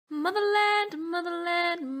Motherland,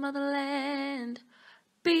 motherland, motherland,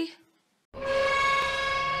 bee.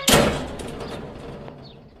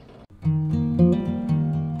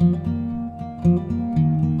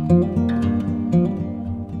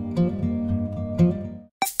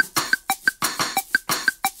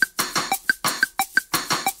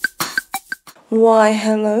 Why,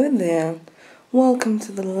 hello there. Welcome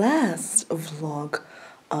to the last vlog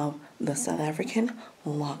of the South African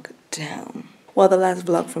lockdown. Well, the last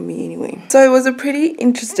vlog from me anyway. So it was a pretty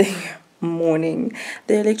interesting morning.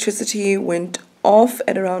 The electricity went off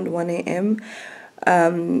at around 1 a.m.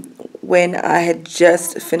 When I had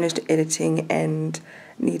just finished editing and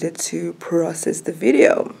needed to process the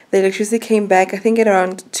video. The electricity came back, I think, at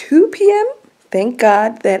around 2 p.m. Thank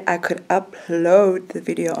God that I could upload the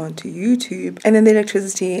video onto YouTube. And then the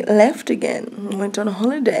electricity left again. Went on a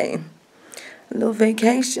holiday. A little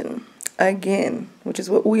vacation again, which is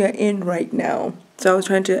what we are in right now. So I was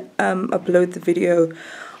trying to upload the video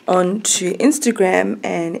onto Instagram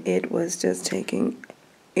and it was just taking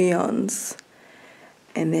eons.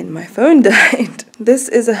 And then my phone died. This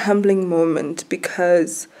is a humbling moment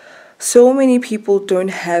because so many people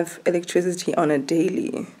don't have electricity on a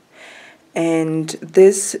daily. And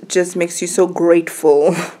this just makes you so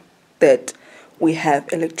grateful that we have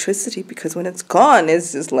electricity, because when it's gone,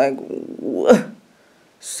 it's just like, whoa.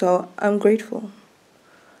 So I'm grateful.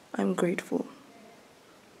 I'm grateful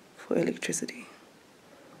for electricity.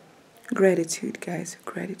 Gratitude, guys,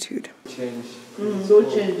 gratitude. Change. So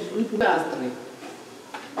change.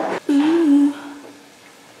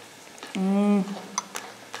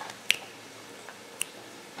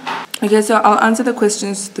 Okay, so I'll answer the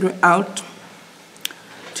questions throughout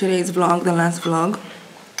today's vlog, the last vlog.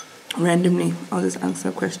 Randomly, I'll just answer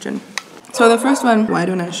a question. So the first one, why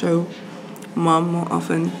don't I show mom more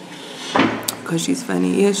often? Because she's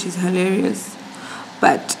funny. Yes, she's hilarious.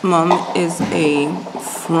 But mom is a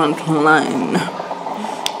frontline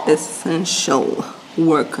essential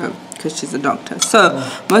worker because she's a doctor. So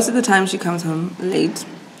most of the time she comes home late.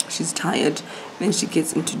 She's tired, then she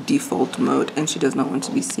gets into default mode and she does not want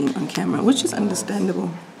to be seen on camera, which is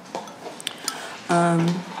understandable.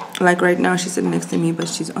 Like right now she's sitting next to me, but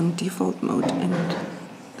she's on default mode and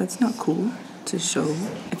that's not cool to show.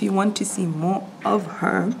 If you want to see more of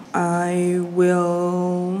her, I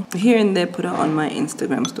will here and there put her on my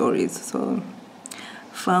Instagram stories, so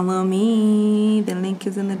follow me. The link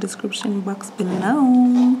is in the description box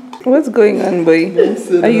below. What's going on, boy?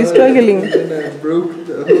 Are you struggling? I broke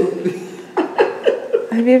the whole thing.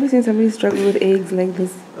 Have you ever seen somebody struggle with eggs like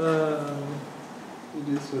this? It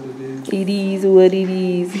is what it is. It is what it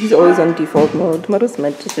is. He's always on default mode. Tomorrow's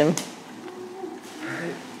mad to him.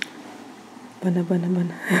 Bana.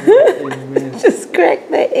 Amen. Just crack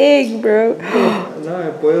the egg, bro. Now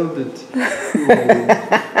I boiled it.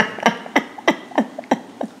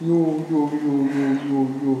 Yo.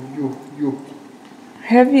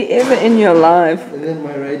 Have you ever in your life? And then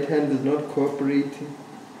my right hand is not cooperating.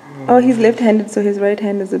 Oh, he's left-handed, so his right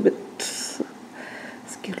hand is a bit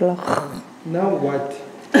skittlach. Now what?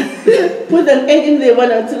 Put an egg in there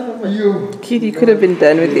one at a time. You. Kid, you could have been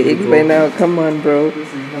done with the eggs by now. Come on, bro.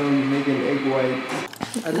 This is how you make an egg white.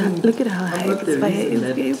 Look at how high this fire is,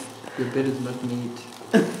 guys. The bed is not neat.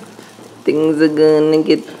 Things are gonna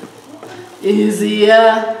get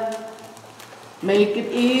Easier. Make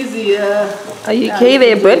it easier. Are you okay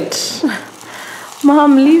there, but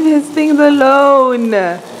Mom, leave his things alone.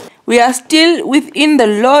 We are still within the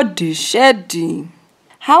Lord shed.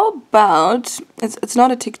 How about it's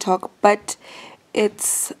not a TikTok, but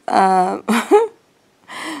it's it's one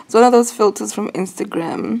of those filters from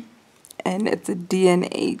Instagram, and it's a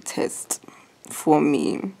DNA test for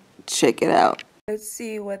me. Check it out. Let's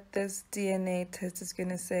see what this DNA test is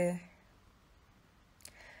gonna say.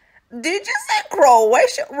 Did you say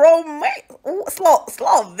Croatian,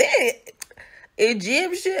 Slovenian,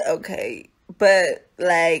 Egyptian? Okay, but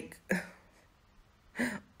like,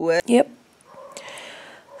 what? Yep.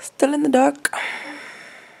 Still in the dark.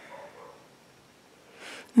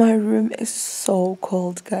 My room is so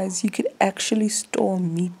cold, guys. You could actually store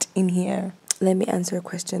meat in here. Let me answer a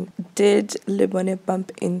question. Did Lebone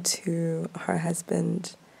bump into her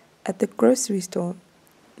husband at the grocery store?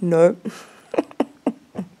 No.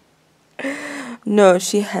 No,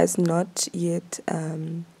 she has not yet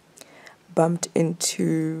bumped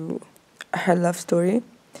into her love story.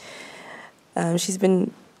 She's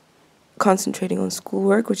been concentrating on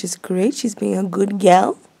schoolwork, which is great. She's being a good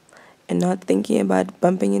gal and not thinking about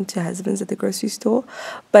bumping into husbands at the grocery store.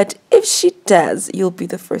 But if she does, you'll be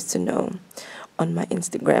the first to know on my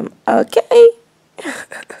Instagram. Okay?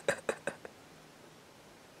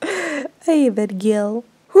 Hey, that girl.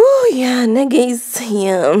 Oh yeah, niggas.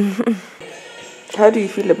 Yeah. How do you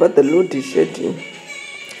feel about the load shedding?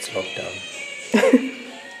 It's locked down.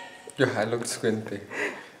 Your eye looks squinty.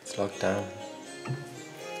 It's locked down.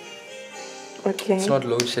 Okay. It's not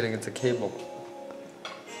load shedding, it's a cable.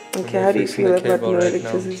 Okay, We're how do you fixing feel the about cable no right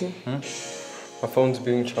electricity? now. My phone's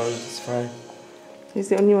being charged, it's fine. He's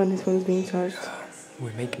the only one whose phone's being charged.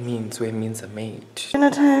 We make means where means are made. Dinner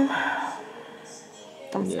time.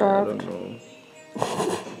 I'm Yeah, I starved. don't know.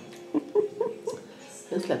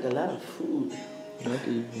 It's like a lot of food. Not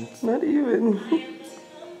even. Not even.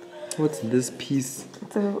 What's this piece?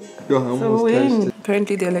 So, Your hand almost touched it.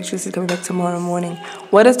 apparently the electricity is coming back tomorrow morning.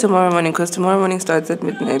 What is tomorrow morning? Because tomorrow morning starts at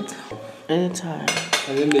midnight. Anytime.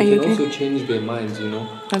 And then they Are you can okay? also change their minds, you know.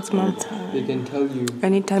 That's mom. They can tell you.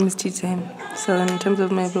 Anytime is tea time. So in terms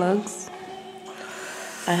of my vlogs,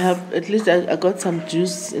 I have, at least I got some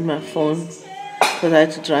juice in my phone because I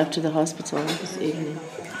had to drive to the hospital this evening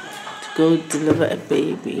to go deliver a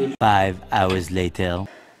baby. 5 hours later.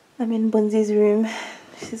 I'm in Bunzi's room.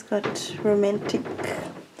 She's got romantic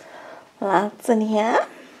lights in here.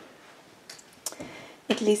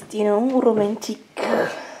 At least, you know, romantic.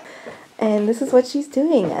 And this is what she's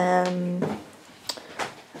doing. I don't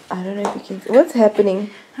know if you can see. What's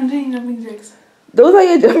happening? I'm doing jumping jacks. Those are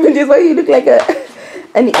your jumping jacks. Why you look like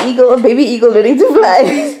an eagle, a baby eagle ready to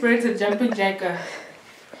fly? Spreads a jumping jack. I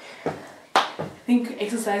think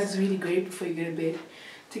exercise is really great before you go to bed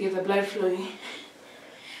to get the blood flowing.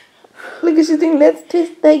 Look at she's doing let's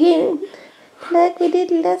twist again. Like we did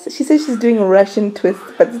last. She says she's doing a Russian twist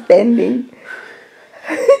but standing.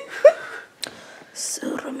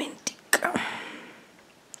 So romantic.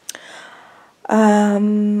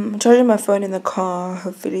 I'm charging my phone in the car.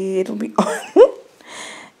 Hopefully it'll be on.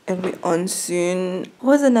 It'll be on soon.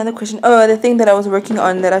 What was another question? Oh, the thing that I was working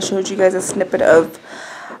on that I showed you guys a snippet of.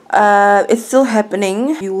 It's still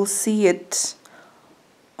happening. You will see it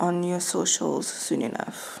on your socials soon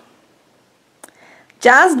enough.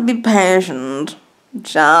 Just be patient.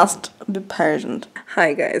 Just be patient.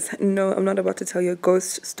 Hi guys. No, I'm not about to tell you a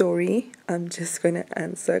ghost story. I'm just going to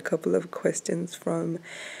answer a couple of questions from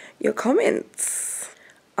your comments.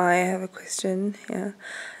 I have a question here.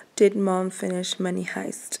 Did mom finish Money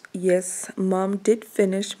Heist? Yes, mom did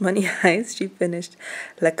finish Money Heist. She finished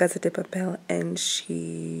La Casa de Papel and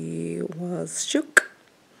she was shook.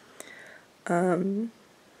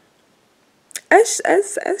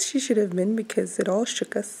 As she should have been, because it all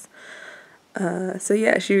shook us. So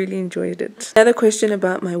yeah, she really enjoyed it. Another question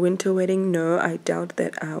about my winter wedding. No, I doubt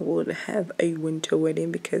that I would have a winter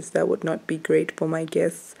wedding because that would not be great for my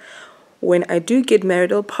guests. When I do get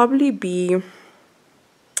married, it'll probably be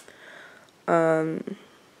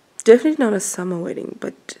definitely not a summer wedding,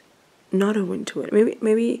 but not a winter wedding.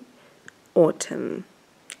 Maybe autumn.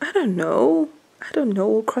 I don't know.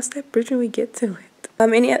 We'll cross that bridge when we get to it.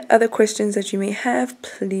 Any other questions that you may have,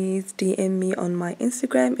 please DM me on my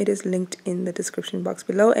Instagram. It is linked in the description box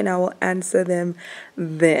below and I will answer them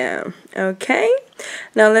there. Okay?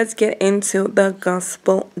 Now let's get into the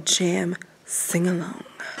gospel jam sing-along.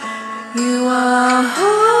 You are holy,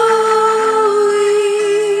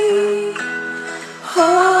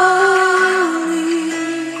 holy,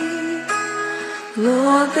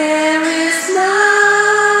 Lord, there is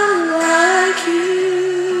none like you.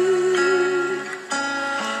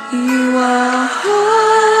 You are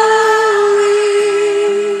holy,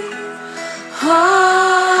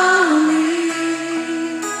 holy,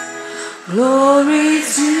 glory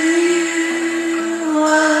to you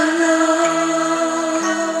alone.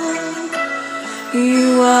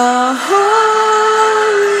 You are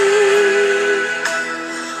holy,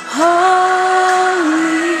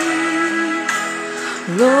 holy,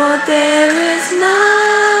 Lord, there is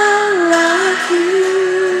none like you.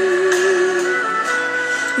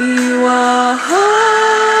 You are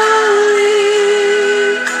holy,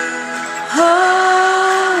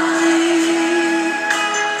 holy,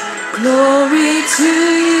 glory to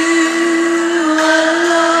you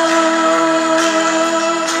alone.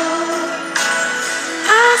 I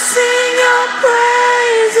sing your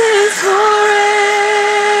praises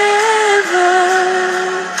forever,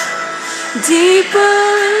 deeper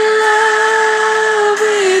in love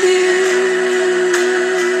with you.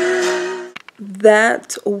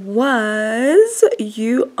 That was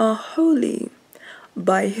You Are Holy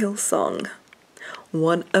by Hillsong.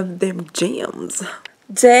 One of them jams.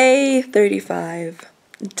 Day 35.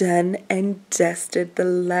 Done and dusted. The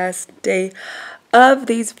last day of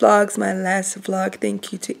these vlogs, my last vlog.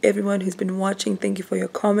 Thank you to everyone who's been watching. Thank you for your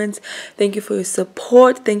comments. Thank you for your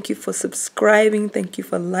support. Thank you for subscribing. Thank you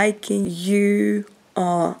for liking. You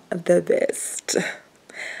are the best.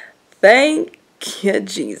 Thank Yeah,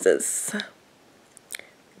 Jesus.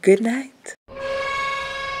 Good night.